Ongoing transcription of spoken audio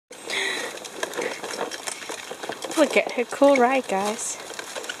Look at her cool ride, guys.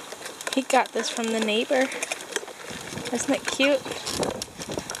 He got this from the neighbor. Isn't it cute?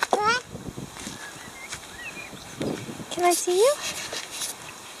 Can I see you?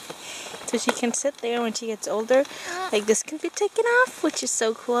 So she can sit there when she gets older. Like this can be taken off, which is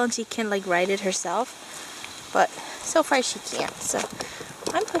so cool, and she can like ride it herself. But so far she can't, so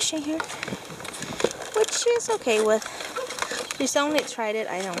I'm pushing her, which she is okay with. She's only tried it,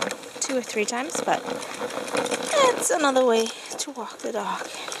 I don't know, 2 or 3 times, but it's another way to walk the dog.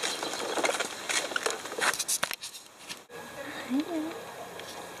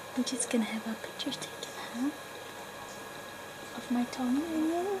 I'm just gonna have our pictures taken, huh? Of my Tony and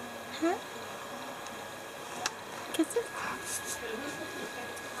you, huh? Kiss it.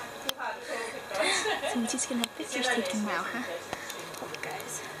 So I'm just gonna have pictures taken now, huh? Look,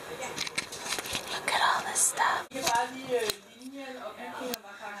 guys. Look at all this stuff.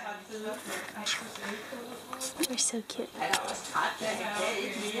 We're so cute. Yeah!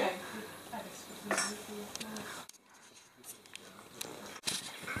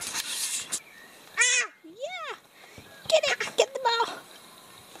 Get it! Get the ball!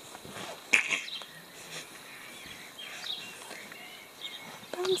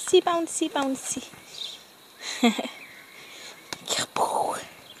 Bouncy, bouncy, bouncy.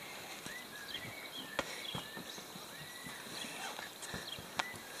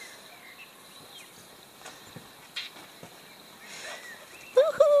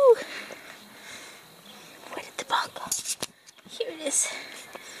 Woohoo! Where did the ball go? Here it is.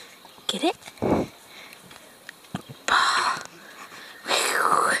 Get it? Ball.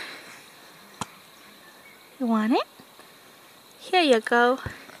 Whew. You want it? Here you go. Go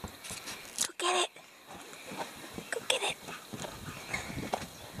get it. Go get it.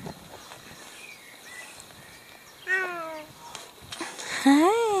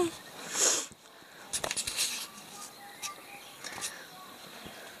 Hi.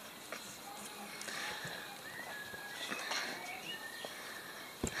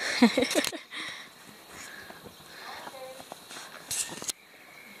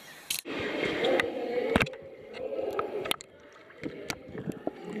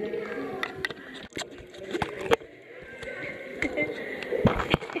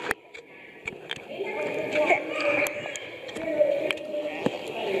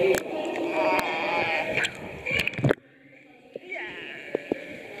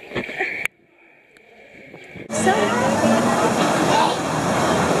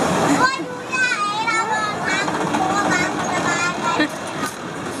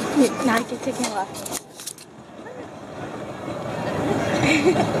 Nadia taking a walk.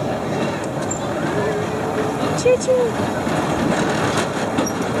 Choo choo.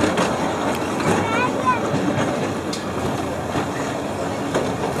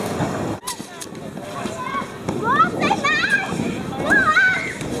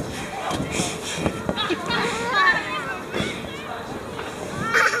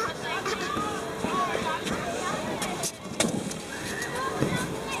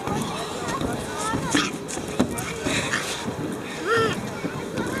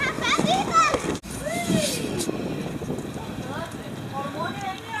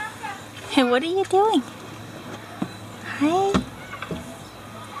 Hey, what are you doing? Hi.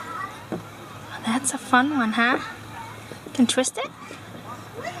 Oh, that's a fun one, huh? Can twist it?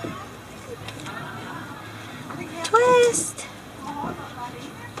 Twist!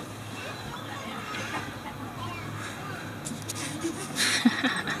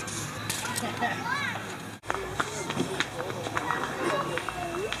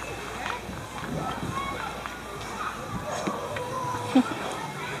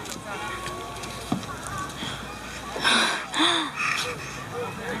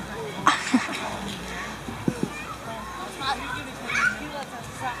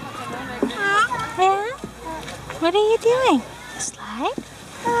 What are you doing? Slide?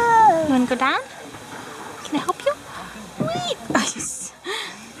 You want to go down? Can I help you? Wait! Oh, yes.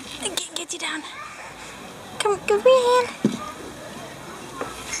 Get you down. Come, give me a hand.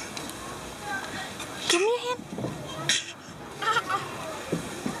 Give me your hand.